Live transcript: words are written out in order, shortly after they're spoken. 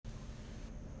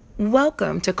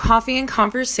Welcome to Coffee and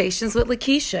Conversations with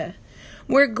Lakeisha.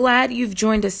 We're glad you've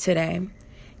joined us today.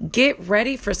 Get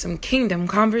ready for some kingdom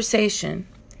conversation.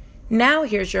 Now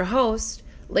here's your host,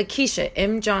 Lakeisha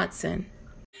M. Johnson.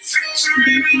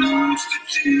 Victory belongs to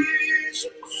Jesus.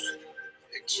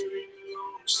 Victory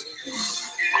belongs to Him.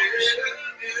 Yeah.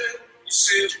 You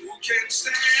said, who can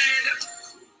stand?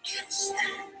 Who can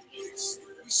stand? You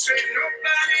said,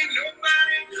 nobody.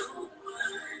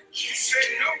 You said,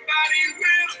 nobody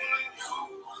will.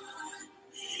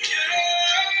 Yeah,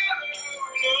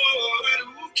 Lord,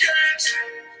 who can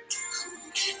stand?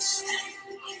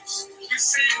 You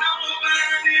said,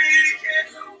 nobody can.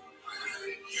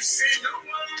 You said, no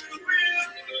one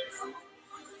will.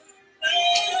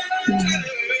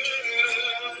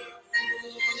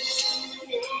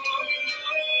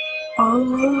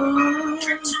 Oh,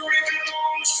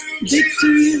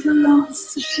 victory belongs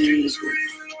to Jesus.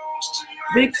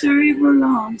 Victory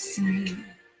belongs to Him.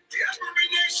 Every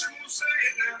nation will say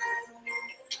it now.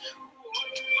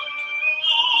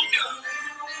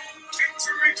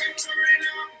 Victory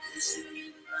now.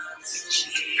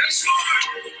 Yes, Lord.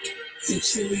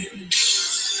 Victory. Lift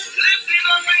it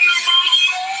up in the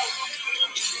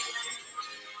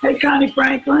room. Hey, Connie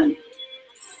Franklin.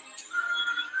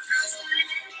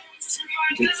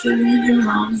 Victory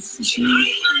belongs to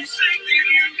Jesus.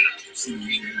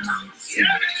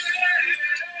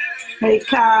 Hey,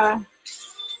 Kai.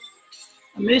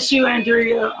 I miss you,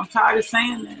 Andrea. I'm tired of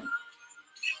saying that.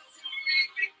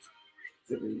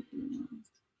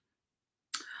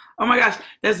 Oh my gosh,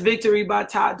 that's Victory by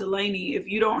Todd Dulaney. If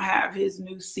you don't have his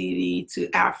new CD, To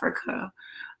Africa,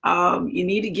 you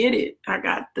need to get it. I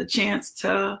got the chance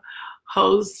to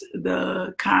host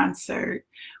the concert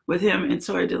with him and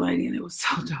Todd Dulaney, and it was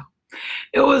so dope.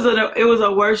 It was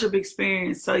a worship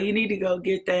experience, so you need to go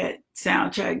get that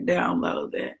soundtrack,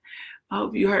 download that. I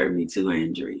hope you heard me too,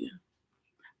 Andrea.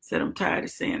 Said I'm tired of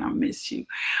saying I miss you.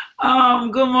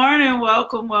 Good morning,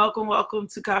 welcome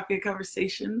to Coffee and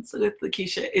Conversations with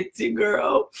Lakeisha. It's your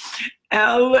girl,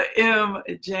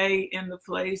 LMJ, in the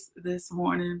place this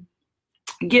morning.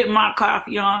 Getting my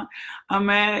coffee on. I'm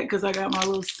mad because I got my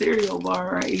little cereal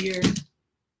bar right here.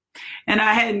 And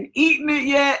I hadn't eaten it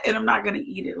yet, and I'm not going to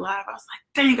eat it live. I was like,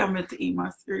 dang, I meant to eat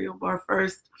my cereal bar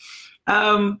first.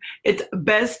 It's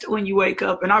best when you wake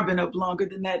up, and I've been up longer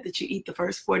than that you eat the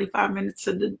first 45 minutes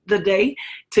of the day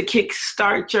to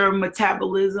kickstart your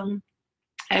metabolism,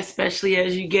 especially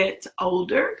as you get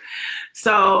older.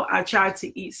 So I try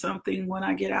to eat something when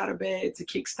I get out of bed to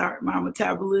kickstart my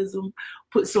metabolism,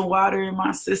 put some water in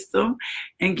my system,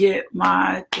 and get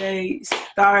my day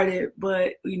started.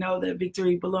 But we know that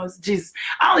victory belongs to Jesus.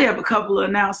 I only have a couple of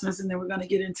announcements, and then we're going to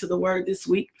get into the word this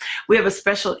week. We have a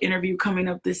special interview coming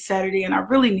up this Saturday, and I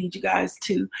really need you guys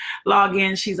to log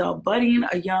in. She's a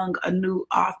new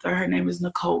author. Her name is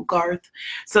Nicole Garth.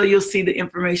 So you'll see the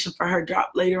information for her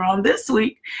drop later on this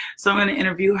week. So I'm going to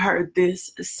interview her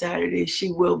this Saturday.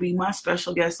 She will be my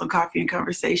special guest on Coffee and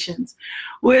Conversations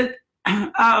with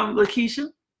Lakeisha.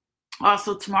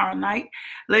 Also tomorrow night,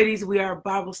 ladies, we are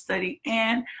Bible study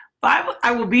and Bible.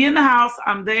 I will be in the house.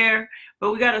 I'm there,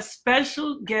 but we got a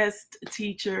special guest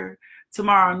teacher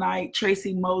tomorrow night.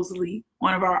 Tracy Mosley,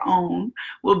 one of our own,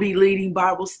 will be leading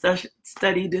Bible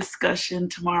study discussion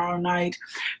tomorrow night.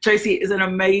 Tracy is an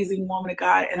amazing woman of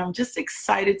God, and I'm just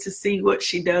excited to see what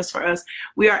she does for us.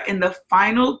 We are in the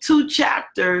final 2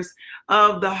 chapters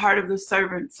of The Heart of the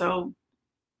Servant. So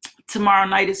tomorrow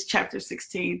night is chapter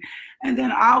 16, and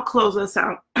then I'll close us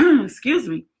out, excuse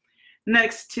me,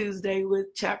 next Tuesday with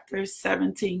chapter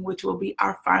 17, which will be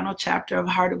our final chapter of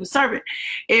Heart of a Servant.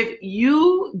 If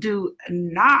you do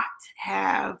not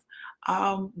have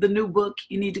the new book,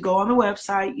 you need to go on the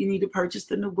website. You need to purchase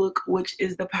the new book, which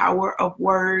is The Power of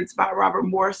Words by Robert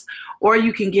Morse, or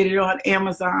you can get it on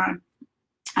Amazon.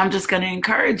 I'm just going to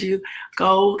encourage you,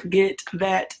 go get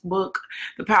that book.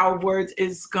 The Power of Words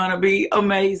is going to be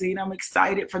amazing. I'm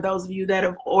excited for those of you that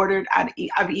have ordered. I've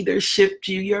either shipped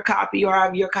you your copy or I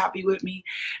have your copy with me,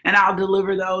 and I'll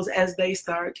deliver those as they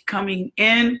start coming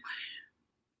in.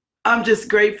 I'm just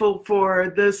grateful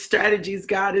for the strategies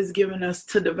God has given us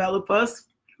to develop us.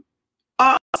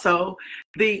 Also,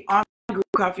 the Group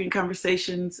Coffee and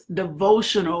Conversations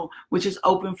devotional, which is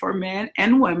open for men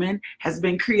and women, has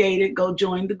been created. Go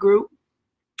join the group.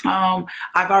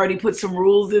 I've already put some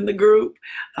rules in the group.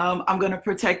 I'm going to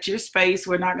protect your space.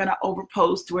 We're not going to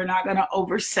overpost. We're not going to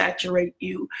oversaturate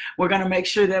you. We're going to make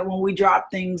sure that when we drop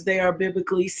things, they are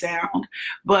biblically sound.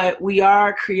 But we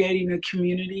are creating a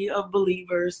community of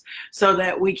believers so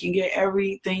that we can get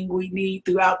everything we need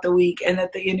throughout the week, and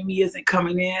that the enemy isn't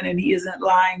coming in and he isn't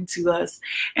lying to us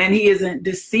and he isn't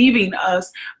deceiving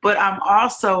us. But I'm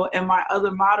also, and my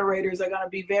other moderators are going to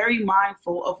be very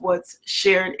mindful of what's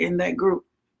shared in that group.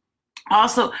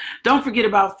 Also, don't forget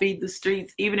about Feed the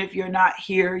Streets. Even if you're not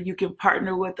here, you can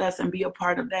partner with us and be a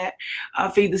part of that.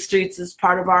 Feed the Streets is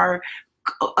part of our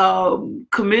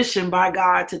commission by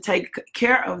God to take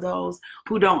care of those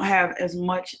who don't have as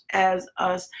much as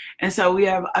us. And so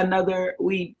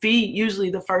we feed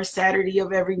usually the first Saturday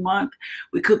of every month.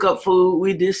 We cook up food,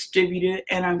 we distribute it,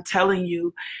 and I'm telling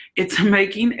you, it's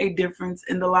making a difference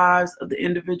in the lives of the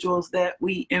individuals that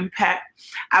we impact.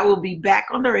 I will be back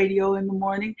on the radio in the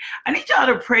morning. I need y'all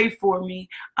to pray for me.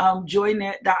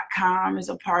 Joynet.com is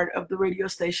a part of the radio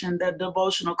station that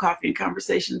Devotional Coffee and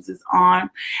Conversations is on.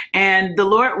 And the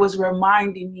Lord was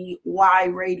reminding me why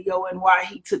radio and why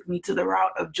he took me to the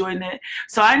route of Joynet.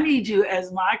 So I need you,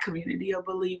 as my community of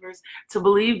believers, to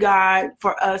believe God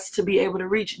for us to be able to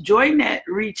reach. Joynet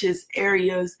reaches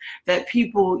areas that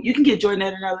people, you can get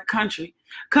Joynet in other countries.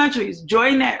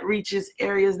 Joynet reaches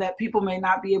areas that people may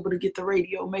not be able to get the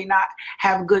radio, may not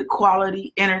have good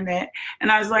quality internet. And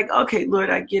I was like, okay, Lord,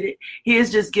 I get it. He is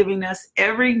just giving us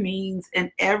every means and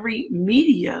every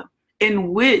media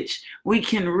in which we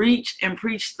can reach and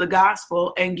preach the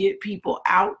gospel and get people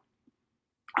out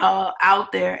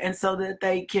there, and so that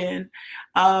they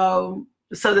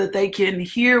can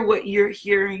hear what you're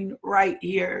hearing right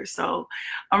here. So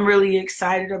I'm really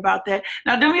excited about that.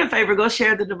 Now, do me a favor, go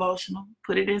share the devotional,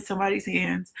 put it in somebody's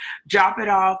hands, drop it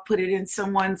off, put it in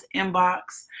someone's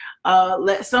inbox.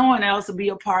 Let someone else be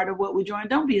a part of what we're doing.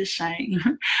 Don't be ashamed.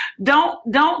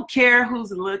 Don't care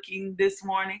who's looking this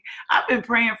morning. I've been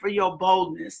praying for your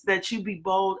boldness, that you be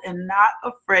bold and not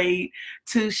afraid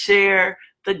to share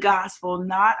the gospel,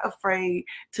 not afraid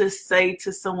to say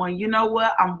to someone, you know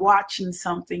what, I'm watching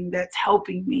something that's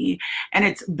helping me, and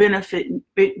it's benefiting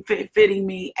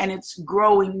me, and it's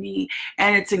growing me,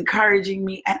 and it's encouraging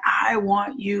me, and I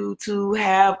want you to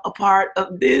have a part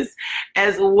of this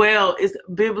as well. It's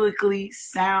biblically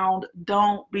sound.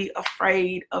 Don't be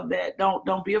afraid of that.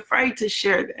 Don't be afraid to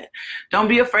share that. Don't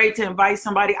be afraid to invite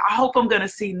somebody. I hope I'm going to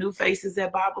see new faces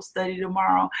at Bible study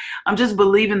tomorrow. I'm just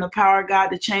believing the power of God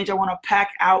to change. I want to pack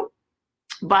out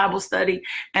Bible study,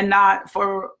 and not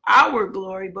for our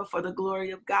glory, but for the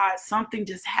glory of God. Something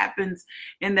just happens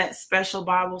in that special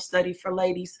Bible study for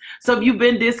ladies. So if you've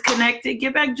been disconnected,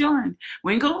 get back joined.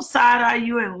 We ain't gonna side eye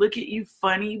you and look at you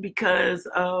funny because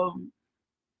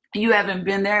you haven't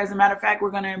been there. As a matter of fact,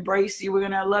 we're going to embrace you. We're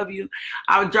going to love you.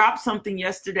 I dropped something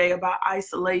yesterday about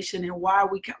isolation and why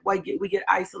we get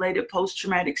isolated,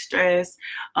 post-traumatic stress,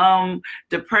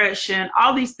 depression.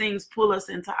 All these things pull us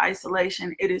into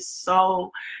isolation. It is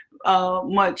so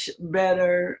much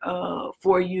better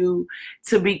for you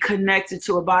to be connected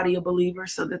to a body of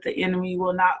believers, so that the enemy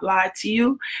will not lie to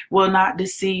you, will not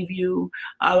deceive you.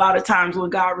 A lot of times when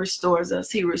God restores us,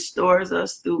 he restores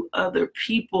us through other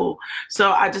people.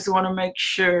 So I just want to make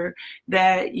sure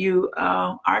that you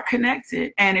are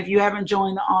connected. And if you haven't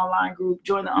joined the online group,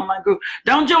 join the online group.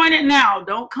 Don't join it now.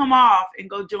 Don't come off and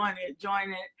go join it. Join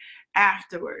it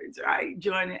afterwards, right?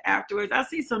 Join it afterwards. I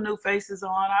see some new faces on.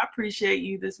 I appreciate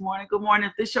you this morning. Good morning.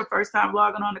 If this is your first time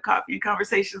logging on to Coffee and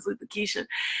Conversations with Lakeisha,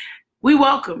 we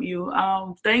welcome you.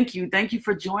 Thank you. Thank you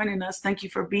for joining us. Thank you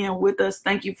for being with us.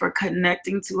 Thank you for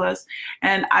connecting to us.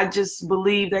 And I just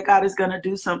believe that God is going to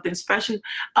do something special.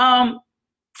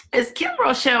 Is Kim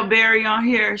Rochelle Berry on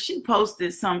here? She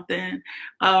posted something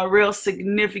real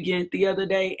significant the other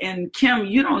day. And Kim,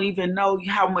 you don't even know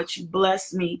how much you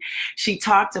blessed me. She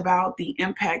talked about the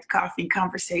impact Coffee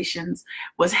Conversations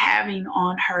was having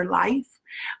on her life.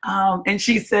 And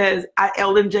she says,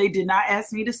 LMJ did not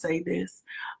ask me to say this,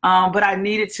 but I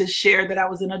needed to share that I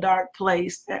was in a dark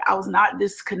place, that I was not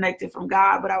disconnected from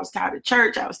God, but I was tired of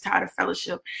church. I was tired of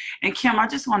fellowship. And Kim, I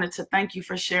just wanted to thank you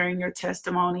for sharing your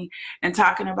testimony and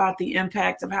talking about the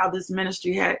impact of how this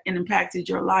ministry had impacted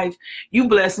your life. You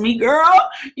bless me, girl.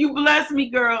 You bless me,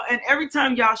 girl. And every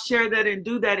time y'all share that and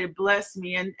do that, it bless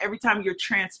me. And every time you're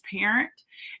transparent,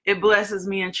 it blesses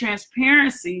me. And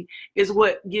transparency is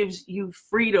what gives you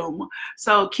freedom.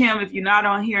 So Kim, if you're not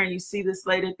on here and you see this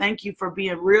later, thank you for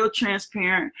being real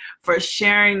transparent, for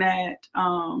sharing that.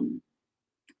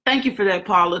 Thank you for that,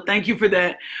 Paula. Thank you for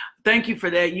that. Thank you for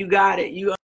that. You got it.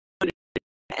 You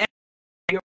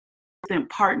consistent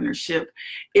partnership.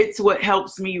 It's what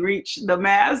helps me reach the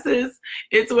masses.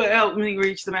 It's what helped me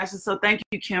reach the masses. So thank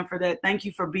you, Kim, for that. Thank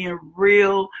you for being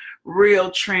real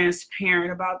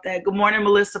transparent about that. Good morning,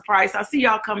 Melissa Price. I see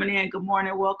y'all coming in. Good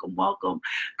morning. Welcome.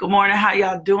 Good morning. How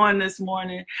y'all doing this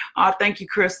morning? Thank you,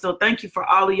 Crystal. Thank you for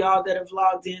all of y'all that have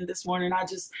logged in this morning. I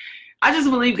just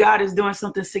believe God is doing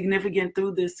something significant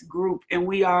through this group, and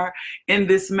we are in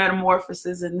this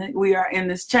metamorphosis, and we are in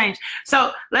this change.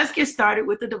 So let's get started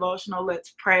with the devotional.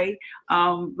 Let's pray.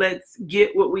 Let's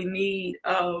get what we need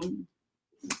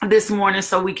this morning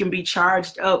so we can be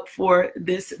charged up for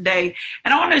this day.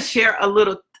 And I want to share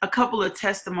a couple of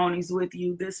testimonies with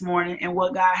you this morning and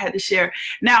what God had to share.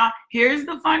 Now, here's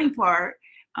the funny part.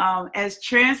 As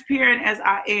transparent as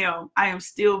I am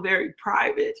still very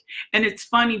private. And it's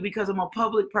funny because I'm a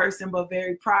public person, but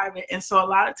very private. And so a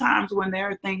lot of times when there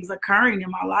are things occurring in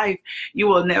my life, you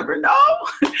will never know.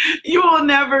 You will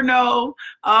never know.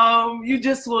 You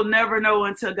just will never know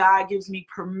until God gives me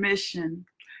permission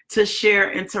to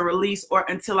share and to release, or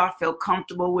until I feel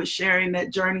comfortable with sharing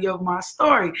that journey of my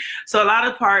story. So a lot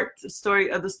of the story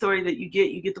that you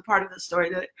get the part of the story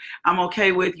that I'm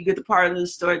okay with, you get the part of the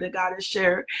story that God has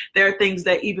shared. There are things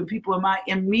that even people in my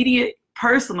immediate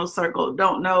personal circle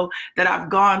don't know that I've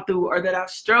gone through or that I've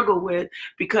struggled with,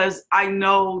 because I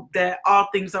know that all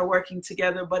things are working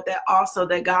together, but that also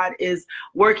that God is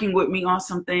working with me on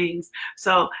some things.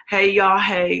 So, hey, y'all,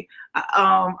 hey,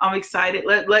 I'm excited.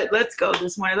 Let's go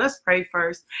this morning. Let's pray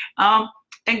first.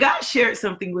 And God shared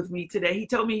something with me today. He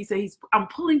told me, he said, I'm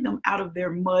pulling them out of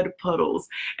their mud puddles.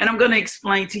 And I'm going to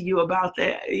explain to you about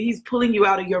that. He's pulling you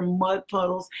out of your mud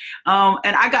puddles.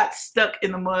 And I got stuck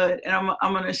in the mud, and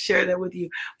I'm going to share that with you.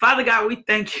 Father God, we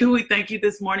thank you. We thank you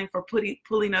this morning for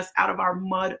pulling us out of our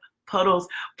mud puddles,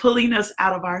 pulling us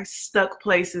out of our stuck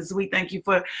places. We thank you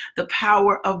for the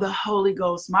power of the Holy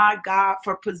Ghost, my God,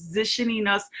 for positioning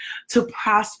us to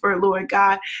prosper, Lord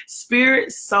God,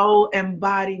 spirit, soul, and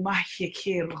body.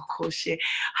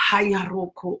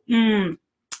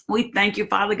 We thank you,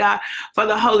 Father God, for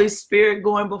the Holy Spirit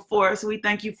going before us. We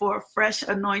thank you for a fresh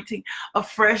anointing, a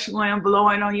fresh wind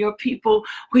blowing on your people.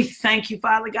 We thank you,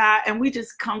 Father God, and we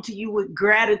just come to you with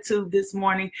gratitude this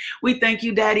morning. We thank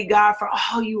you, Daddy God, for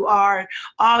all you are, and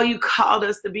all you called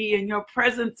us to be, and your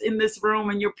presence in this room,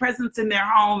 and your presence in their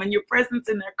home, and your presence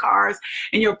in their cars,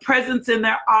 and your presence in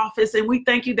their office. And we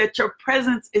thank you that your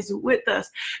presence is with us,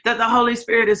 that the Holy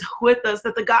Spirit is with us,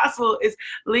 that the gospel is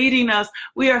leading us.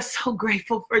 We are so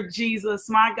grateful for Jesus,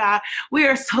 my God. We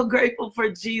are so grateful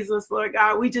for Jesus, Lord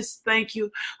God. We just thank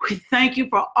you. We thank you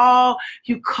for all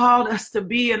you called us to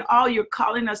be and all you're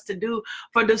calling us to do,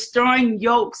 for destroying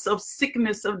yokes of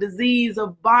sickness, of disease,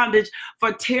 of bondage,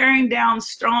 for tearing down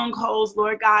strongholds,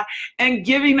 Lord God, and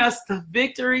giving us the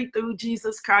victory through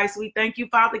Jesus Christ. We thank you,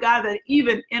 Father God, that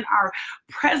even in our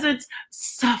present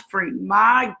suffering,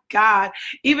 my God,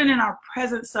 even in our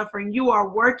present suffering, you are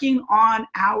working on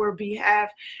our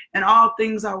behalf, and all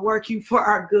things are working for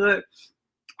our good.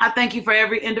 I thank you for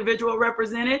every individual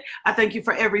represented. I thank you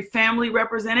for every family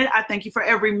represented. I thank you for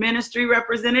every ministry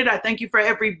represented. I thank you for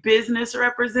every business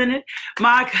represented.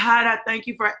 My God, I thank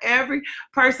you for every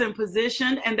person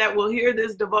positioned and that will hear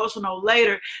this devotional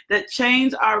later, that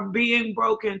chains are being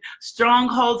broken,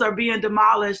 strongholds are being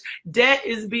demolished, debt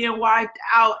is being wiped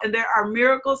out, and there are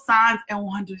miracle signs and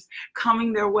wonders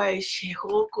coming their way.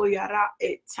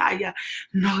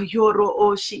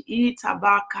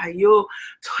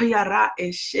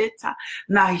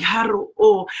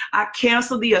 I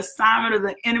cancel the assignment of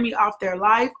the enemy off their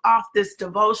life, off this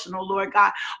devotional, Lord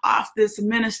God, off this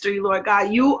ministry, Lord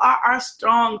God. You are our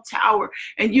strong tower,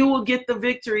 and you will get the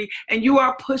victory, and you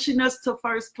are pushing us to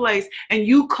first place, and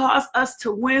you cause us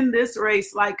to win this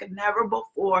race like never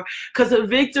before, because the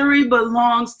victory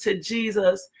belongs to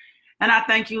Jesus. And I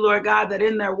thank you, Lord God, that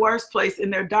in their worst place,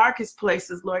 in their darkest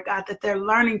places, Lord God, that they're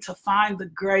learning to find the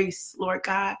grace, Lord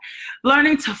God,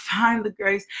 learning to find the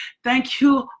grace. Thank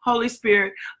you, Holy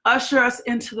Spirit. Usher us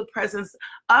into the presence.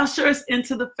 Usher us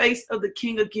into the face of the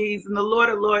King of Kings and the Lord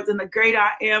of Lords and the great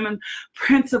I am and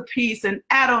Prince of Peace and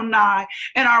Adonai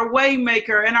and our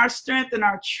Waymaker and our strength and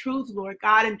our truth, Lord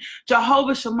God, and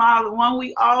Jehovah Shammah, the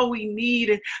one all we need,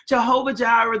 and Jehovah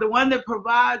Jireh, the one that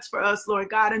provides for us, Lord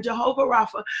God, and Jehovah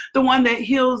Rapha, the one one that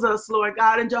heals us, Lord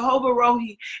God, and Jehovah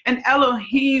Rohi, and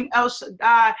Elohim El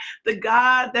Shaddai, the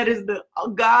God that is the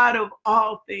God of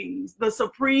all things, the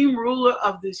supreme ruler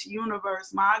of this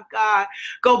universe. My God,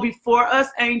 go before us,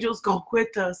 angels, go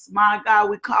with us. My God,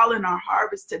 we call in our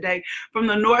harvest today from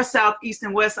the north, south, east,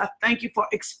 and west. I thank you for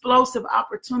explosive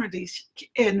opportunities,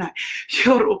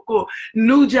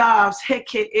 new jobs,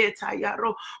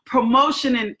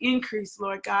 promotion and increase,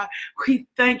 Lord God. We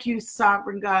thank you,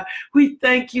 sovereign God. We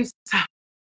thank you.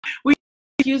 We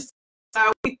thank you.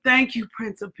 We thank you,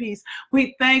 Prince of Peace.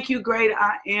 We thank you, great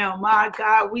I am. My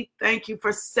God, we thank you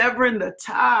for severing the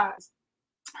ties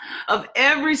of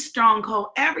every stronghold,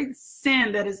 every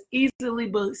sin that has easily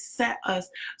beset us,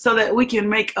 so that we can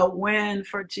make a win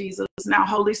for Jesus. Now,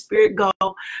 Holy Spirit, go.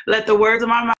 Let the words of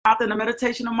my mouth and the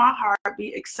meditation of my heart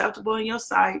be acceptable in your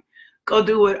sight. Go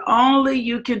do what only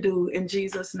you can do in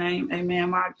Jesus' name. Amen.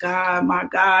 My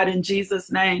God, in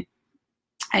Jesus' name.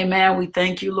 Amen. We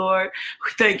thank you, Lord.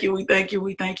 We thank you. We thank you.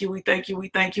 We thank you. We thank you. We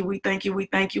thank you. We thank you. We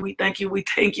thank you. We thank you. We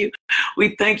thank you.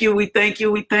 We thank you. We thank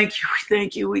you. We thank you. We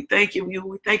thank you. We thank you.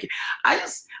 We thank you. I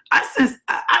sense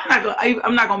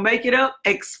I'm not gonna make it up.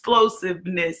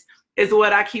 Explosiveness is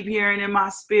what I keep hearing in my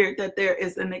spirit, that there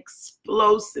is an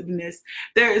explosiveness.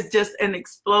 There is just an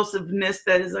explosiveness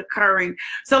that is occurring.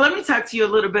 So let me talk to you a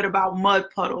little bit about mud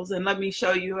puddles, and let me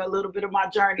show you a little bit of my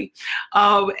journey.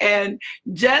 And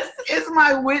Jess is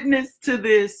my witness to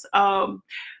this. I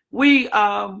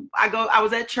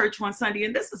was at church one Sunday,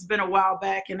 and this has been a while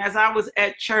back. And as I was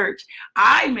at church,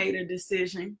 I made a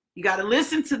decision. You got to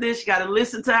listen to this. You got to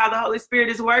listen to how the Holy Spirit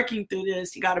is working through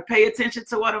this. You got to pay attention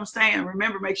to what I'm saying.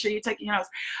 Remember, make sure you're taking notes.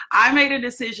 I made a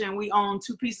decision. We own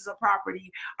 2 pieces of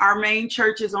property. Our main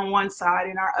church is on one side,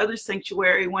 and our other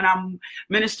sanctuary, when I'm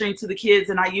ministering to the kids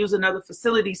and I use another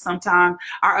facility sometime,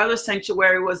 our other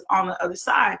sanctuary was on the other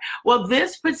side. Well,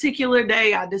 this particular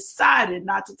day, I decided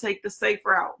not to take the safe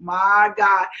route. My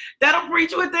God, that'll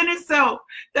preach within itself.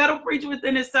 That'll preach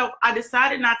within itself. I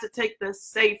decided not to take the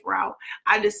safe route.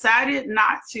 I decided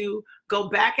not to go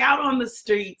back out on the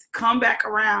streets, come back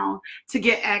around to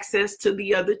get access to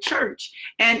the other church.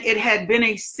 And it had been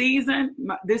a season.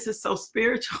 This is so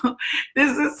spiritual.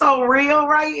 This is so real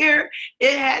right here.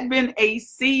 It had been a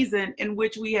season in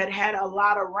which we had had a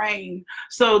lot of rain.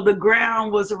 So the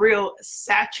ground was real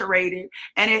saturated,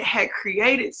 and it had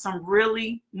created some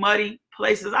really muddy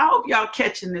places. I hope y'all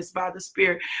catching this by the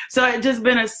Spirit. So it just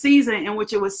been a season in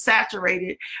which it was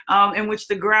saturated, in which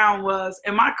the ground was.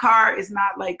 And my car is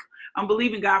not like, I'm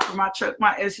believing God for my truck,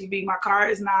 my SUV. My car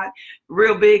is not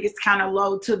real big. It's kind of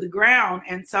low to the ground.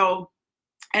 And so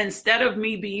instead of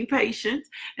me being patient,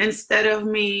 instead of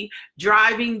me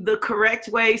driving the correct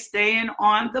way, staying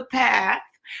on the path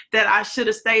that I should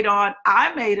have stayed on,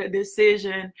 I made a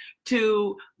decision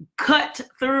to cut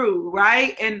through,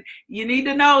 right? And you need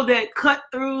to know that cut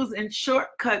throughs and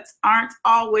shortcuts aren't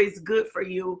always good for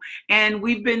you. And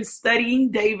we've been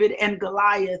studying David and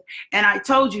Goliath. And I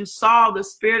told you, Saul, the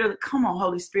spirit of the, come on,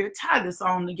 Holy Spirit, tie this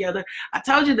on together. I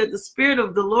told you that the spirit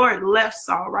of the Lord left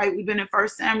Saul, right? We've been in 1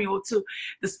 Samuel 2.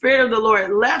 The spirit of the Lord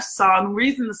left Saul. And the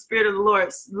reason the spirit of the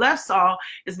Lord left Saul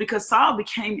is because Saul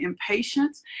became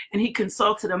impatient, and he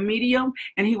consulted a medium,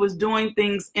 and he was doing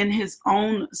things in his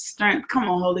own strength. Come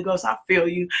on, Holy Ghost, I feel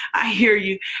you. I hear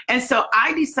you. And so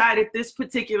I decided this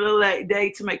particular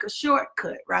day to make a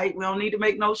shortcut, right? We don't need to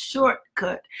make no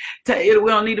shortcut. We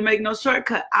don't need to make no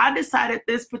shortcut. I decided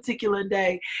this particular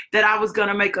day that I was going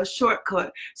to make a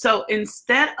shortcut. So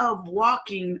instead of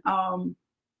walking,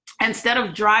 instead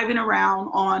of driving around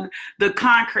on the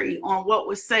concrete, on what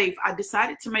was safe, I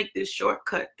decided to make this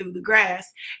shortcut through the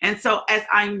grass. And so as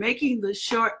I'm making the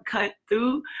shortcut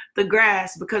through the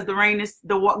grass, because the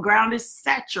ground is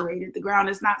saturated, the ground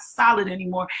is not solid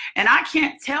anymore. And I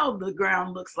can't tell the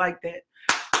ground looks like that.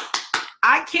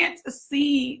 I can't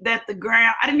see that the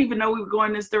ground, I didn't even know we were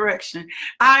going this direction.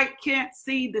 I can't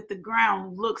see that the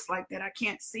ground looks like that. I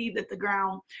can't see that the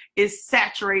ground is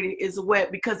saturated, is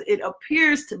wet, because it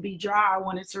appears to be dry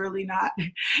when it's really not.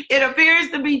 It appears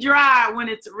to be dry when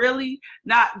it's really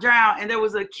not dry. And there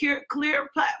was a clear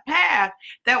path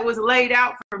that was laid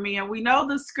out for me. And we know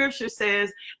the scripture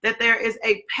says that there is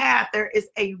a path, there is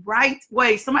a right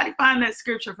way. Somebody find that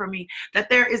scripture for me, that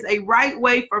there is a right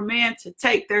way for man to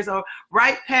take. There's a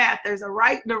right path, there's a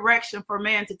right direction for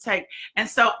man to take. And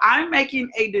so I'm making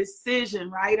a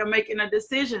decision, right? I'm making a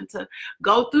decision to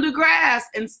go through the grass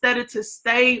instead of to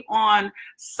stay on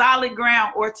solid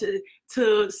ground, or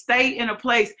to stay in a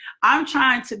place. I'm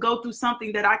trying to go through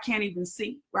something that I can't even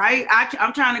see, right?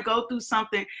 I'm trying to go through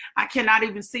something I cannot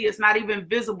even see. It's not even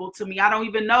visible to me. I don't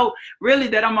even know really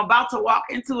that I'm about to walk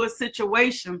into a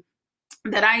situation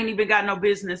that I ain't even got no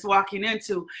business walking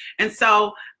into. And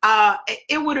so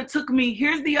it would have took me,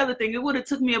 here's the other thing, it would have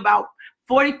took me about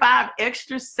 45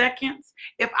 extra seconds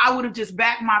if I would have just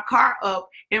backed my car up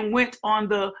and went on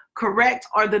the correct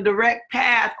or the direct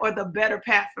path or the better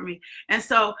path for me. And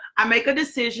so I make a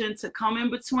decision to come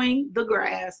in between the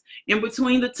grass, in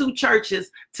between the two churches,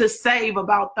 to save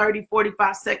about 30,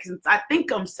 45 seconds. I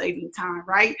think I'm saving time,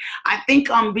 right? I think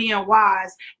I'm being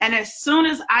wise. And as soon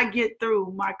as I get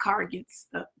through, my car gets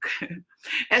stuck.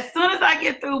 As soon as I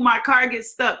get through, my car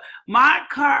gets stuck. My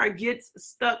car gets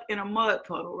stuck in a mud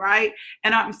puddle, right?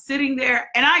 And I'm sitting there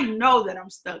and I know that I'm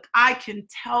stuck. I can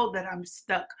tell that I'm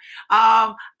stuck.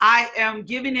 I am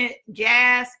giving it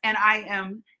gas and I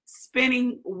am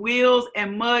spinning wheels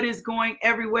and mud is going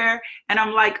everywhere. And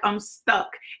I'm like, I'm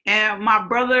stuck. And my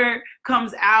brother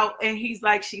comes out and he's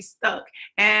like, she's stuck.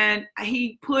 And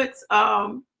he puts,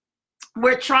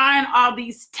 we're trying all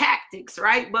these tactics,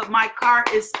 right? But my car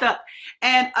is stuck.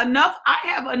 And I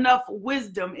have enough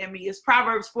wisdom in me. It's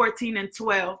Proverbs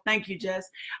 14:12. Thank you, Jess.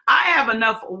 I have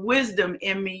enough wisdom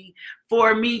in me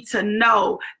for me to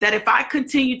know that if I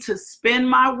continue to spin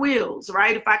my wheels,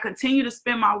 right? If I continue to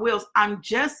spin my wheels, I'm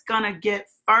just gonna get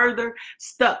further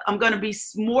stuck. I'm gonna be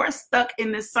more stuck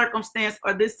in this circumstance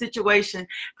or this situation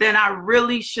than I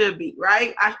really should be,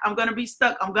 right? I'm gonna be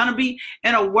stuck. I'm gonna be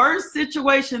in a worse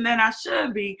situation than I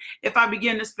should be if I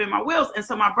begin to spin my wheels. And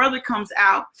so my brother comes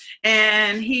out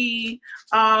and he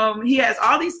has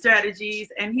all these strategies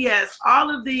and he has all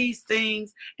of these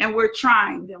things and we're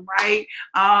trying them, right?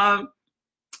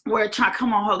 We're trying,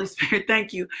 come on, Holy Spirit,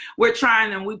 thank you. We're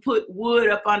trying them. We put wood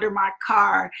up under my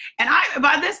car. And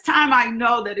by this time, I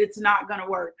know that it's not going to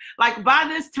work. Like by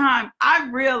this time, I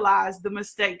realized the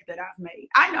mistake that I've made.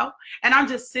 I know. And I'm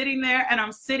just sitting there and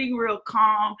I'm sitting real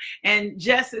calm. And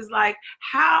Jess is like,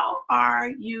 how are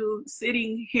you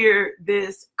sitting here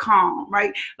this calm,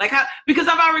 right? Like how, because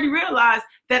I've already realized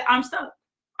that I'm stuck.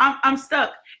 I'm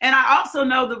stuck. And I also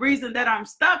know the reason that I'm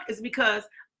stuck is because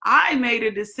I made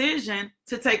a decision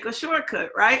to take a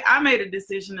shortcut, right? I made a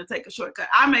decision to take a shortcut.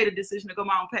 I made a decision to go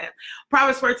my own path.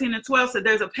 Proverbs 14:12 said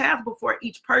there's a path before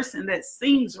each person that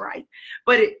seems right,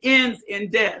 but it ends in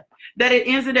death. That it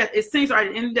ends in death. It seems right,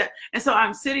 it ends in death. And so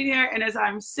I'm sitting there, and as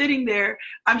I'm sitting there,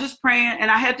 I'm just praying,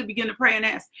 and I had to begin to pray and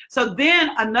ask. So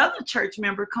then another church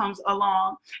member comes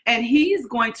along, and he's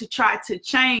going to try to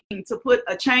put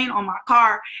a chain on my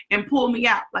car and pull me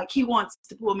out. Like he wants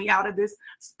to pull me out of this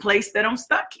place that I'm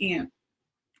stuck in.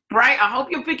 Right? I hope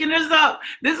you're picking this up.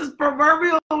 This is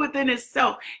proverbial within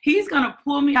itself. He's going to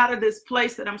pull me out of this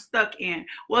place that I'm stuck in.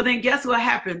 Well, then guess what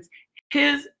happens?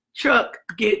 His truck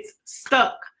gets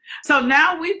stuck. So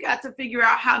now we've got to figure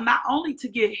out how not only to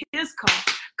get his car,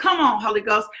 come on, Holy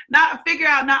Ghost, figure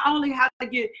out not only how to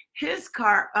get his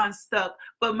car unstuck,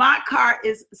 but my car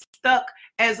is stuck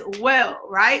as well,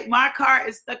 right? My car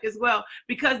is stuck as well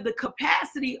because the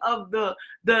capacity of the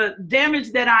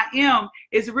damage that I am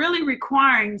is really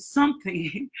requiring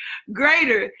something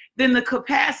greater than the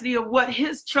capacity of what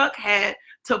his truck had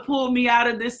to pull me out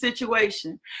of this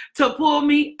situation. To pull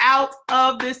me out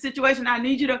of this situation, I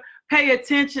need you to pay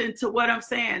attention to what I'm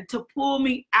saying, to pull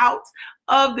me out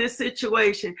of this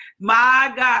situation.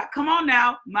 My God, come on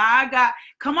now, my God.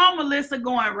 Come on, Melissa,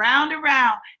 going round and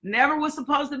round. Never was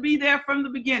supposed to be there from the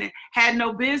beginning. Had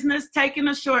no business taking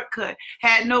a shortcut.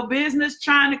 Had no business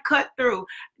trying to cut through.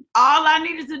 All I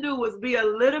needed to do was be a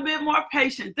little bit more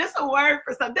patient. This is a word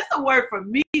for something. This is a word for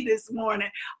me this morning.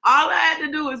 All I had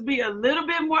to do was be a little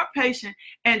bit more patient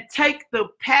and take the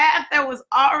path that was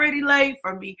already laid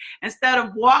for me instead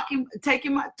of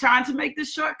trying to make the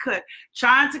shortcut,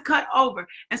 trying to cut over.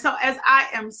 And so as I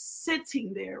am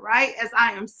sitting there, right? As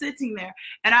I am sitting there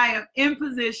and I am in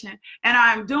position and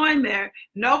I am doing there,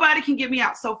 nobody can get me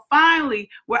out. So finally,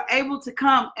 we're able to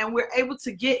come and we're able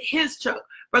to get his truck.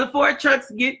 Brother Ford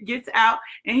trucks gets out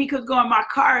and he could go and my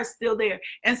car is still there.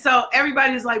 And so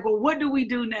everybody's like, well, what do we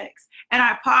do next? And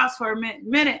I paused for a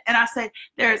minute and I said,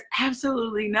 there's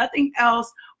absolutely nothing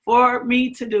else for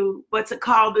me to do but to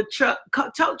call the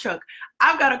tow truck.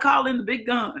 I've got to call in the big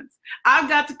guns. I've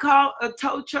got to call a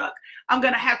tow truck. I'm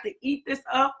going to have to eat this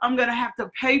up. I'm going to have to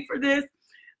pay for this.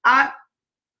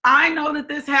 I know that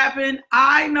this happened.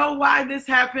 I know why this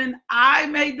happened. I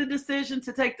made the decision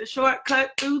to take the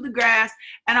shortcut through the grass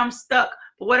and I'm stuck.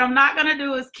 But what I'm not going to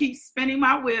do is keep spinning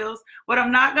my wheels. What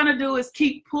I'm not going to do is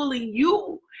keep pulling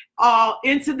you all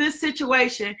into this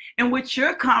situation in which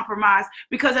you're compromised,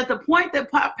 because at the point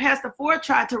that Pastor Ford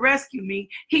tried to rescue me,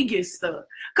 he gets stuck.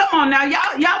 Come on now,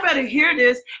 y'all better hear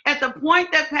this. At the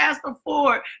point that Pastor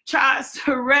Ford tries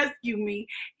to rescue me,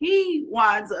 he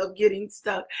winds up getting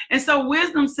stuck. And so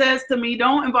wisdom says to me,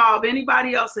 don't involve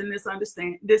anybody else in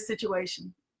this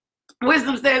situation.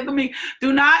 Wisdom says to me,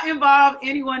 do not involve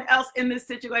anyone else in this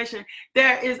situation.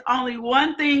 There is only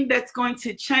one thing that's going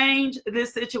to change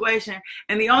this situation.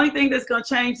 And the only thing that's going to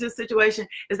change this situation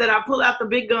is that I pull out the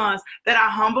big guns, that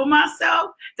I humble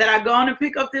myself, that I go on and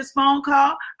pick up this phone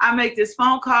call. I make this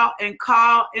phone call and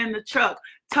call in the truck.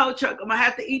 Tow truck. I'm going to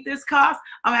have to eat this cost.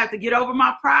 I'm going to have to get over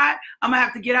my pride. I'm going to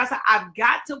have to get outside. I've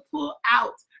got to pull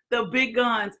out the big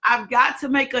guns. I've got to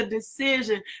make a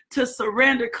decision to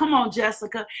surrender. Come on,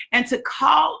 Jessica, and to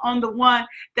call on the one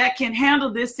that can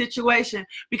handle this situation.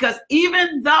 Because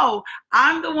even though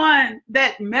I'm the one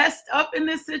that messed up in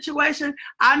this situation,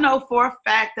 I know for a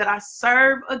fact that I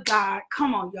serve a God.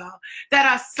 Come on, y'all. That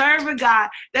I serve a God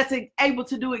that's able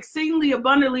to do exceedingly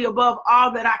abundantly above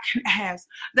all that I can ask,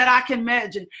 that I can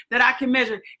imagine, that I can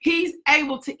measure. He's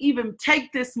able to even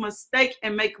take this mistake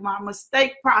and make my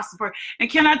mistake prosper. And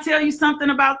can I tell you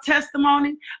something about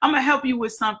testimony? I'm gonna help you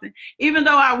with something. Even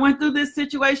though I went through this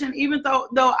situation, even though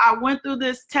I went through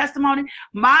this testimony,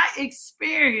 my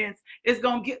experience is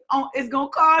gonna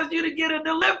cause you to get a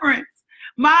deliverance.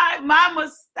 My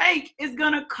mistake is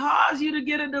gonna cause you to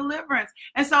get a deliverance.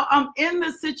 And so I'm in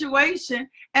the situation,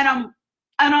 and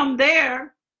I'm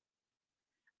there.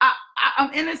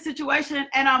 I'm in this situation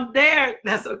and I'm there.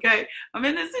 That's okay. I'm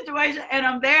in this situation and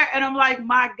I'm there, and I'm like,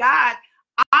 my God,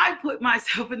 I put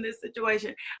myself in this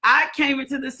situation. I came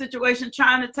into this situation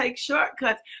trying to take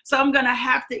shortcuts. So I'm going to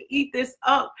have to eat this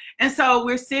up. And so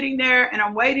we're sitting there, and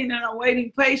I'm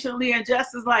waiting patiently. And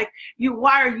Jess is like,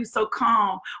 why are you so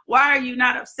calm? Why are you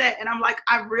not upset? And I'm like,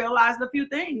 I realized a few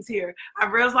things here. I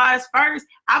realized first,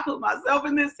 I put myself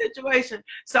in this situation.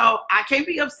 So I can't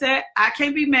be upset. I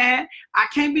can't be mad. I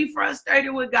can't be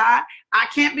frustrated with God. I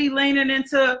can't be leaning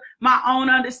into my own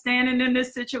understanding in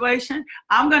this situation.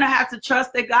 I'm going to have to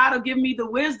trust that God will give me the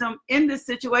wisdom in this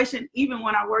situation, even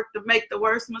when I work to make the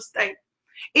worst mistake.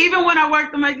 Even when I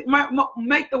work to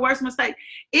make the worst mistake.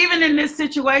 Even in this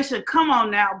situation, come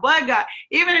on now, but God,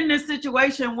 even in this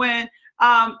situation when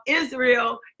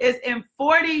Israel is in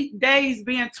 40 days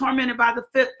being tormented by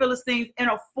the Philistines in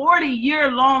a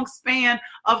 40-year-long span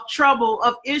of trouble,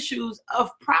 of issues,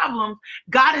 of problems,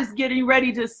 God is getting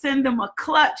ready to send them a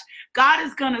clutch. God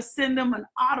is going to send them an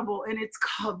audible, and it's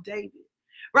called David.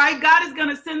 Right? God is going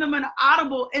to send them an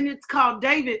audible, and it's called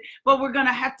David. But we're going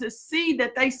to have to see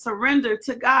that they surrender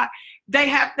to God. They're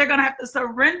going to have to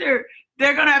surrender.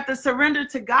 They're going to have to surrender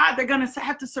to God. They're going to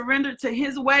have to surrender to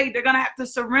his way. They're going to have to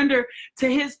surrender to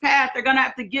his path. They're going to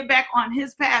have to get back on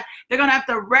his path. They're going to have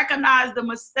to recognize the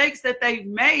mistakes that they've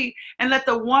made and let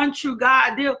the one true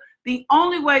God deal. The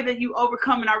only way that you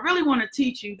overcome, and I really want to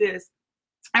teach you this,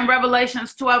 in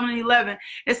Revelations 12:11,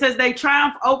 it says they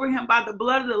triumphed over him by the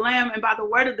blood of the Lamb and by the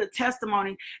word of the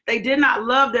testimony. They did not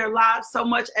love their lives so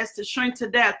much as to shrink to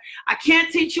death. I can't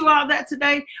teach you all that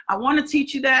today. I want to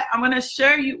teach you that. I'm going to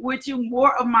share with you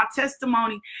more of my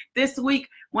testimony this week.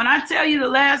 When I tell you the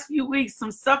last few weeks,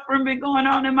 some suffering been going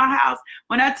on in my house.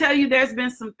 When I tell you there's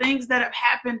been some things that have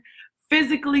happened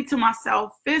physically to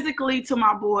myself, physically to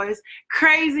my boys,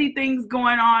 crazy things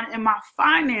going on in my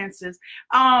finances,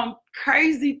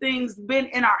 crazy things been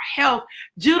in our health.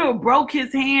 Judah broke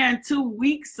his hand 2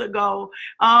 weeks ago,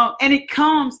 and it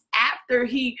comes after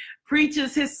he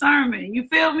preaches his sermon. You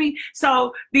feel me?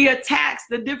 So the attacks,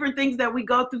 the different things that we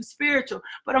go through spiritual.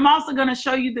 But I'm also going to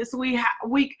show you this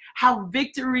week how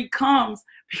victory comes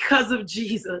because of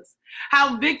Jesus.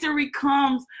 How victory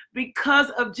comes because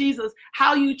of Jesus.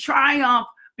 How you triumph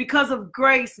because of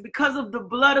grace, because of the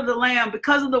blood of the Lamb,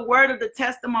 because of the word of the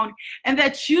testimony, and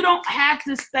that you don't have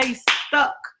to stay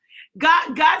stuck.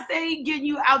 God said he getting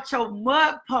you out your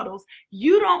mud puddles.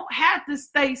 You don't have to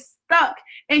stay stuck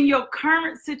in your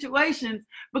current situations,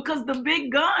 because the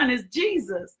big gun is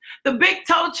Jesus. The big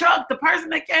tow truck, the person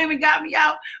that came and got me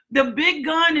out, the big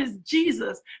gun is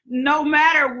Jesus. No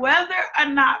matter whether or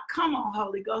not, come on,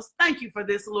 Holy Ghost, thank you for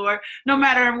this, Lord. No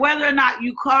matter whether or not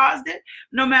you caused it,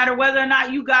 no matter whether or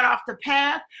not you got off the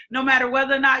path, no matter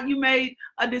whether or not you made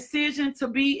a decision to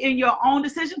be in your own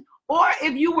decision, or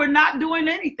if you were not doing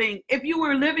anything, if you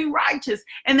were living righteous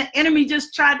and the enemy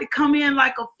just tried to come in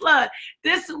like a flood.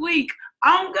 This week,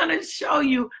 I'm going to show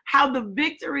you how the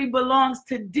victory belongs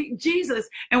to Jesus.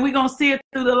 And we're going to see it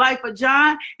through the life of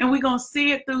John, and we're going to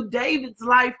see it through David's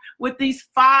life with these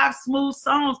 5 smooth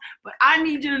songs. But I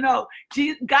need you to know,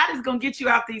 God is going to get you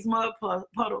out these mud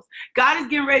puddles. God is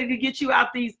getting ready to get you out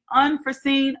these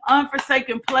unforeseen,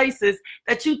 unforsaken places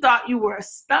that you thought you were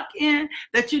stuck in,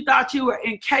 that you thought you were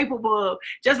incapable of.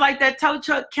 Just like that tow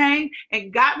truck came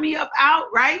and got me up out,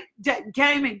 right? That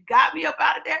came and got me up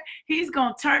out of there. He's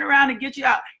going to turn around and get you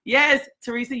out. Yes,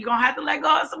 Teresa, you're going to have to let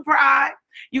go of some pride.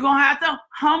 You're going to have to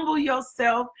humble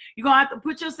yourself. You're going to have to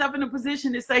put yourself in a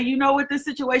position to say, you know what, this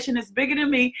situation is bigger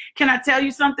than me. Can I tell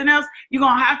you something else? You're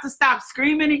going to have to stop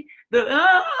screaming.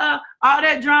 All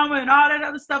that drama and all that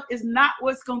other stuff is not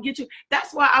what's going to get you.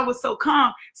 That's why I was so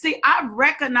calm. See, I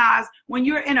recognize when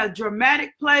you're in a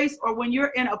dramatic place, or when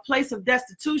you're in a place of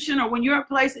destitution, or when you're in a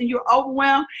place and you're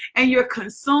overwhelmed and you're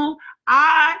consumed.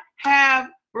 I have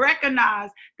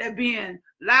recognized that being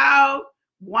loud,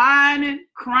 whining,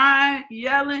 crying,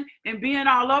 yelling, and being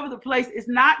all over the place is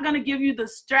not going to give you the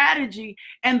strategy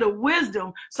and the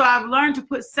wisdom. So I've learned to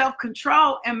put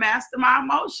self-control and master my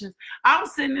emotions. I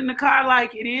was sitting in the car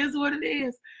like, it is what it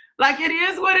is. Like, it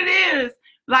is what it is.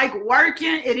 Like,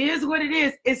 working, it is what it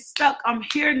is. It's stuck. I'm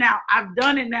here now. I've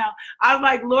done it now. I was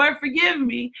like, Lord, forgive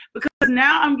me, because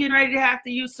now I'm getting ready to have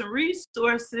to use some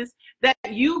resources that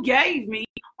you gave me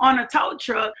on a tow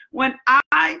truck when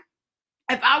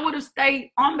if I would have stayed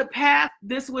on the path,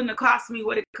 this wouldn't have cost me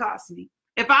what it cost me.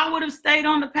 If I would have stayed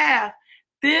on the path,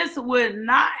 this would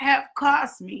not have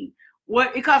cost me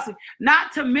what it cost me.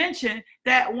 Not to mention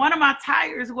that one of my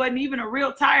tires wasn't even a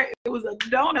real tire. It was a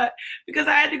donut, because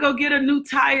I had to go get a new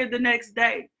tire the next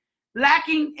day.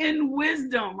 Lacking in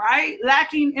wisdom, right?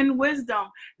 Lacking in wisdom.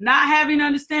 Not having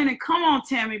understanding. Come on,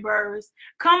 Tammy Burrs.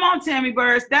 Come on, Tammy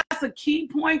Burrs. That's a key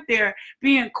point there.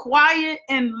 Being quiet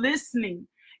and listening.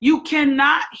 You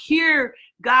cannot hear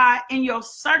God in your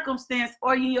circumstance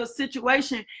or in your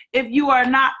situation if you are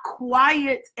not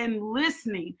quiet and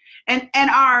listening. And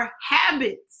our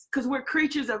habits, because we're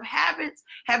creatures of habits,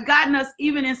 have gotten us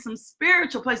even in some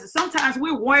spiritual places. Sometimes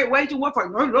we're waging war for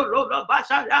and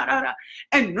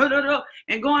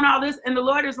going all this. And the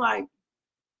Lord is like,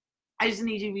 I just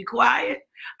need you to be quiet.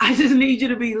 I just need you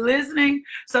to be listening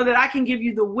so that I can give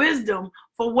you the wisdom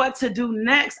for what to do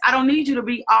next. I don't need you to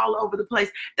be all over the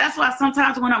place. That's why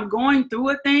sometimes when I'm going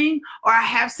through a thing, or I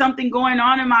have something going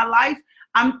on in my life,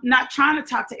 I'm not trying to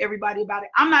talk to everybody about it.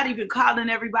 I'm not even calling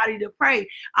everybody to pray.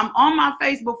 I'm on my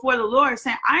face before the Lord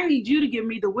saying, I need you to give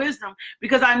me the wisdom,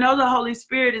 because I know the Holy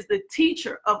Spirit is the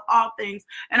teacher of all things.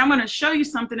 And I'm going to show you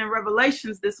something in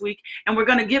Revelations this week. And we're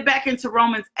going to get back into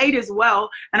Romans 8 as well.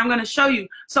 And I'm going to show you.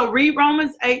 So read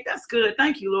Romans 8. That's good.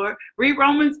 Thank you, Lord. Read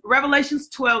Revelations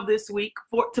 12 this week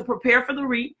to prepare for the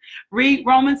read. Read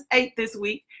Romans 8 this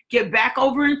week. Get back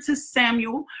over into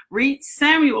Samuel. Read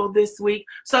Samuel this week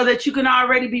so that you can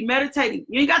already be meditating.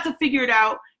 You ain't got to figure it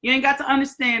out. You ain't got to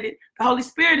understand it. The Holy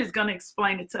Spirit is going to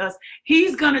explain it to us.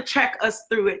 He's going to check us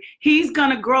through it. He's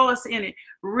going to grow us in it.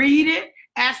 Read it.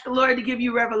 Ask the Lord to give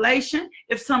you revelation.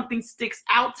 If something sticks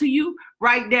out to you,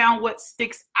 write down what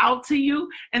sticks out to you.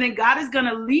 And then God is going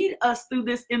to lead us through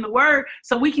this in the word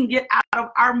so we can get out of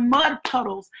our mud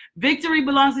puddles. Victory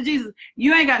belongs to Jesus.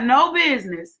 You ain't got no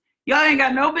business. Y'all ain't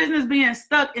got no business being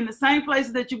stuck in the same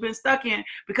places that you've been stuck in,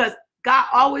 because God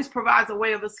always provides a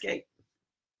way of escape.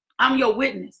 I'm your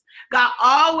witness. God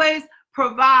always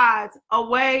provides a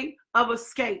way of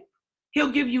escape.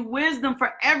 He'll give you wisdom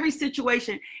for every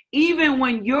situation, even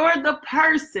when you're the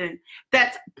person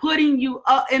that's putting you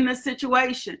up in the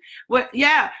situation. Well,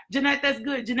 yeah, Jeanette, that's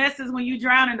good. Jeanette says when you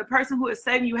drown, and the person who is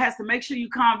saving you has to make sure you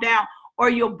calm down,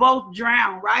 or you'll both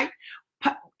drown, right?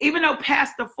 Even though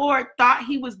Pastor Ford thought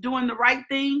he was doing the right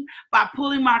thing by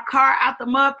pulling my car out the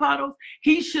mud puddles,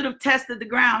 he should have tested the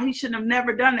ground. He shouldn't have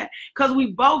never done that, because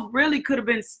we both really could have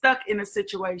been stuck in a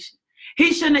situation.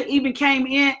 He shouldn't have even came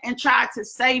in and tried to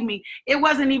save me. It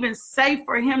wasn't even safe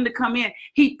for him to come in.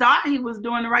 He thought he was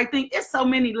doing the right thing. It's so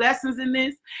many lessons in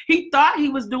this. He thought he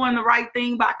was doing the right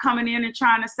thing by coming in and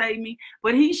trying to save me,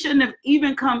 but he shouldn't have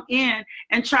even come in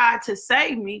and tried to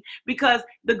save me, because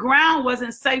the ground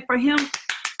wasn't safe for him.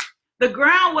 The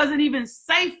ground wasn't even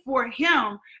safe for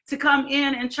him to come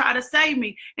in and try to save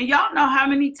me. And y'all know how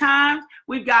many times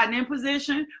we've gotten in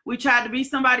position, we tried to be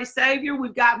somebody's savior,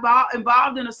 we've got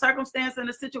involved in a circumstance and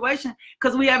a situation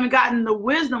because we haven't gotten the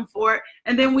wisdom for it,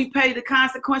 and then we pay the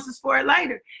consequences for it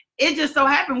later. It just so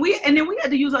happened and then we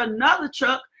had to use another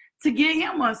truck to get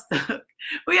him unstuck.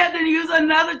 We had to use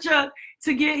another truck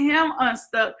to get him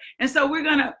unstuck. And so we're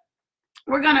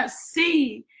gonna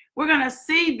see We're going to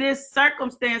see this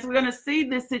circumstance. We're going to see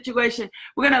this situation.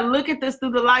 We're going to look at this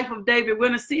through the life of David. We're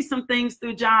going to see some things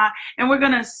through John, and we're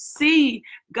going to see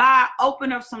God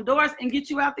open up some doors and get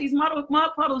you out these mud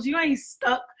puddles. You ain't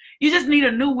stuck. You just need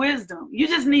a new wisdom. You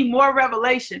just need more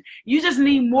revelation. You just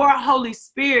need more Holy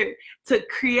Spirit to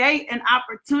create an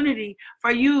opportunity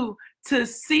for you to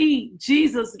see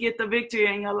Jesus get the victory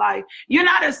in your life. You're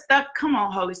not as stuck. Come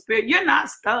on, Holy Spirit. You're not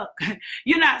stuck.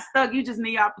 You're not stuck. You just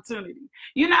need opportunity.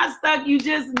 You're not stuck. You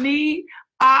just need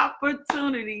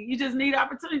opportunity. You just need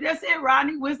opportunity. That's it,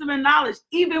 Rodney. Wisdom and knowledge.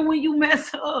 Even when you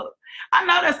mess up. I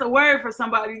know that's a word for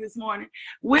somebody this morning.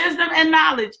 Wisdom and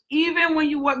knowledge, even when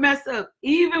you mess up,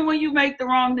 even when you make the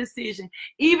wrong decision,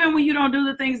 even when you don't do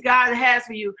the things God has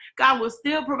for you, God will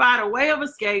still provide a way of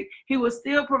escape. He will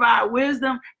still provide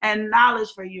wisdom and knowledge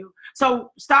for you. So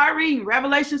start reading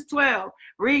Revelations 12.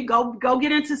 Read, go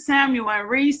get into Samuel and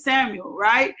read Samuel,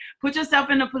 right? Put yourself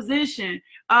in a position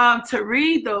to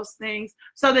read those things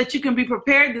so that you can be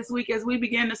prepared this week as we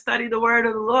begin to study the word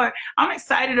of the Lord. I'm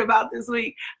excited about this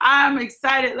week. I'm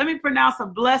excited. Let me pronounce a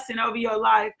blessing over your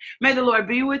life. May the Lord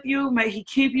be with you. May he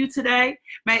keep you today.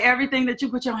 May everything that you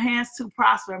put your hands to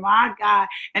prosper, my God.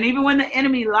 And even when the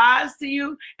enemy lies to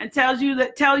you and tell you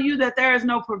that there is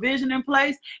no provision in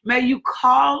place, may you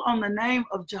call on the name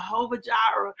of Jehovah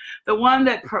Jireh, the one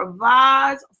that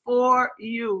provides for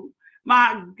you.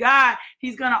 My God,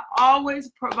 he's going to always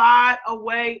provide a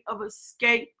way of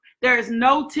escape. There is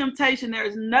no temptation. There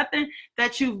is nothing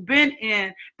that you've been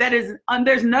in that is,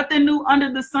 there's nothing new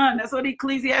under the sun. That's what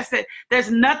Ecclesiastes said.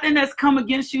 There's nothing that's come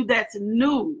against you that's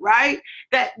new, right?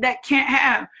 That can't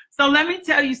have. So let me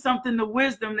tell you something, the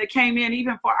wisdom that came in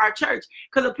even for our church.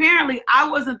 Because apparently I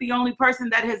wasn't the only person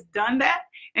that has done that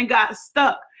and got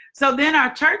stuck. So then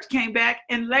our church came back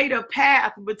and laid a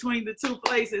path between the two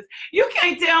places. You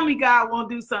can't tell me God won't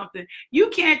do something. You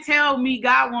can't tell me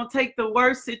God won't take the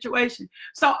worst situation.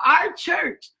 So our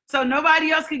church, so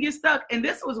nobody else could get stuck, and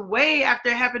this was way after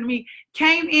it happened to me,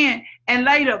 came in and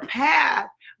laid a path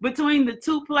between the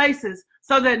two places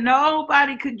so that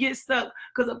nobody could get stuck.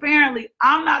 Because apparently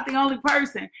I'm not the only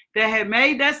person that had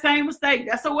made that same mistake.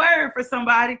 That's a word for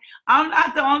somebody. I'm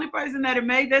not the only person that had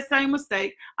made that same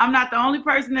mistake. I'm not the only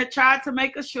person that tried to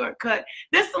make a shortcut.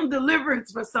 There's some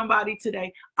deliverance for somebody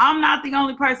today. I'm not the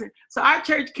only person. So our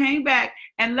church came back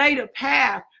and laid a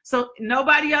path so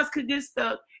nobody else could get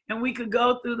stuck, and we could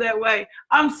go through that way.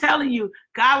 I'm telling you,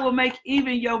 God will make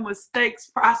even your mistakes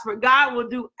prosper. God will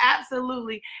do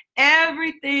absolutely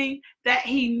everything that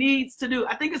he needs to do.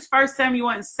 I think it's 1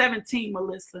 Samuel 17,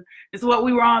 Melissa. It's what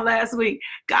we were on last week.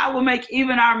 God will make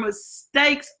even our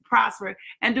mistakes prosper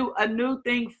and do a new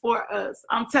thing for us.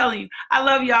 I'm telling you, I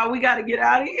love y'all. We got to get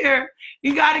out of here.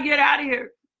 You got to get out of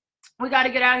here. We got to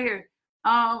get out of here.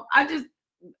 I'm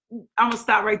going to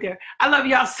stop right there. I love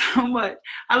y'all so much.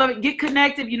 I love it. Get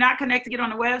connected. If you're not connected, get on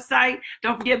the website.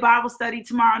 Don't forget Bible study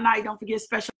tomorrow night. Don't forget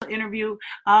special interview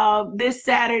this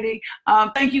Saturday.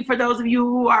 Thank you for those of you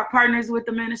who are partners with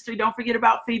the ministry. Don't forget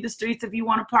about Feed the Streets. If you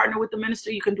want to partner with the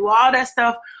ministry, you can do all that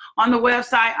stuff on the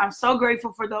website. I'm so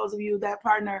grateful for those of you that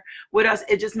partner with us.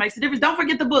 It just makes a difference. Don't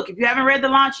forget the book. If you haven't read The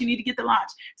Launch, you need to get The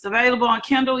Launch. It's available on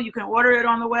Kindle. You can order it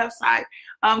on the website.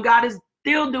 God is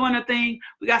still doing a thing.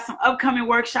 We got some upcoming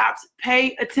workshops.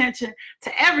 Pay attention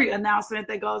to every announcement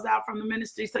that goes out from the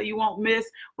ministry so you won't miss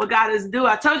what God is doing.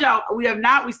 I told y'all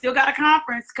we still got a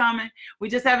conference coming. We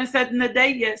just haven't set the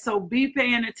date yet. So be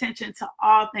paying attention to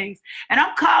all things. And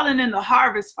I'm calling in the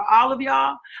harvest for all of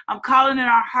y'all. I'm calling in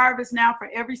our harvest now for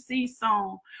every seed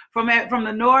sown from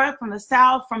the north, from the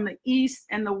south, from the east,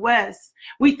 and the west.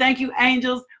 We thank you,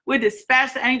 angels. We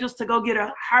dispatch the angels to go get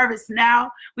a harvest now.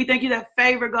 We thank you that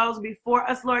favor goes before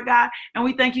us, Lord God. And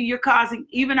we thank you, you're causing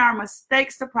even our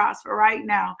mistakes to prosper right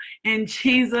now. In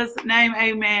Jesus' name,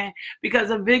 amen. Because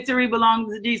the victory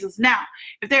belongs to Jesus. Now,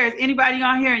 if there is anybody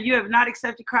on here and you have not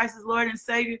accepted Christ as Lord and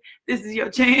Savior, this is your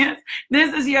chance.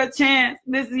 This is your chance.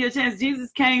 This is your chance.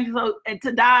 Jesus came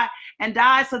to die and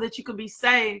died so that you could be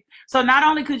saved. So not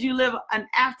only could you live an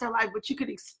afterlife, but you could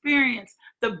experience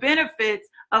the benefits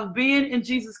of being in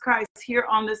Jesus Christ here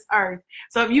on this earth.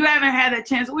 So if you haven't had that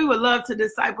chance, we would love to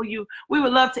disciple you. We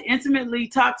would love to intimately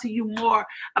talk to you more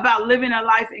about living a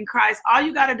life in Christ. All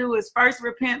you got to do is first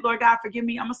repent. Lord God, forgive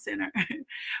me, I'm a sinner.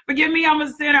 Forgive me, I'm a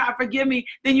sinner. Forgive me.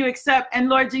 Then you accept. And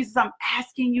Lord Jesus, I'm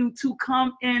asking you to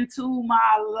come into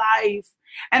my life.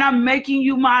 And I'm making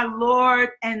you my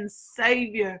Lord and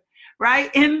Savior.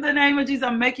 right? In the name of Jesus,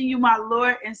 I'm making you my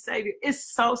Lord and Savior. It's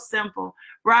so simple,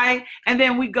 right? And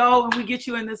then we go and we get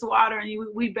you in this water and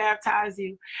we baptize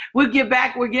you. We'll get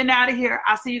back. We're getting out of here.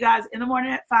 I'll see you guys in the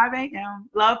morning at 5 a.m.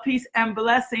 Love, peace, and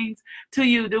blessings to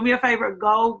you. Do me a favor.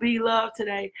 Go be loved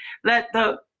today. Let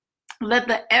the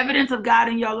evidence of God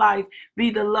in your life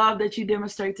be the love that you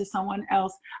demonstrate to someone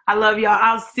else. I love y'all.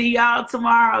 I'll see y'all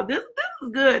tomorrow. This is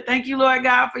good. Thank you, Lord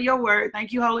God, for your word.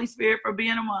 Thank you, Holy Spirit, for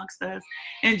being amongst us.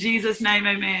 In Jesus' name,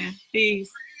 amen. Peace.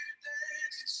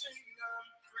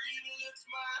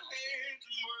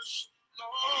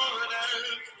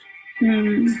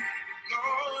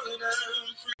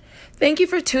 Thank you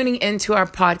for tuning into our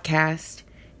podcast.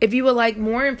 If you would like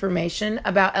more information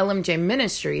about LMJ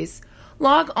Ministries,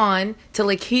 log on to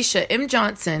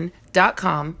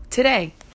LakeishaMJohnson.com today.